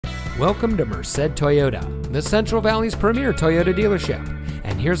Welcome to Merced Toyota, the Central Valley's premier Toyota dealership.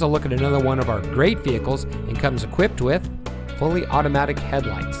 And here's a look at another one of our great vehicles and comes equipped with fully automatic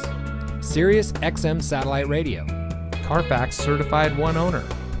headlights, Sirius XM satellite radio, Carfax certified one owner,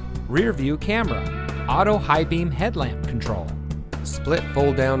 rear view camera, auto high beam headlamp control, split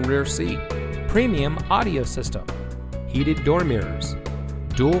fold down rear seat, premium audio system, heated door mirrors,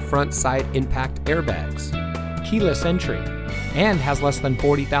 dual front side impact airbags, keyless entry, and has less than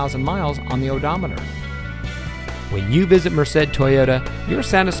 40,000 miles on the odometer. When you visit Merced Toyota, your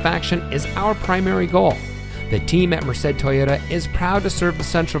satisfaction is our primary goal. The team at Merced Toyota is proud to serve the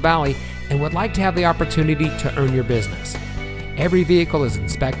Central Valley and would like to have the opportunity to earn your business. Every vehicle is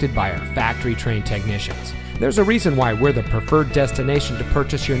inspected by our factory-trained technicians. There's a reason why we're the preferred destination to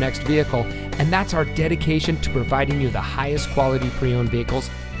purchase your next vehicle, and that's our dedication to providing you the highest quality pre-owned vehicles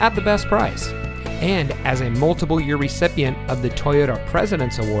at the best price. And as a multiple-year recipient of the Toyota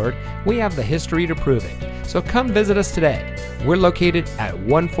President's Award, we have the history to prove it. So come visit us today. We're located at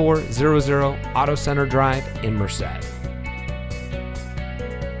 1400 Auto Center Drive in Merced.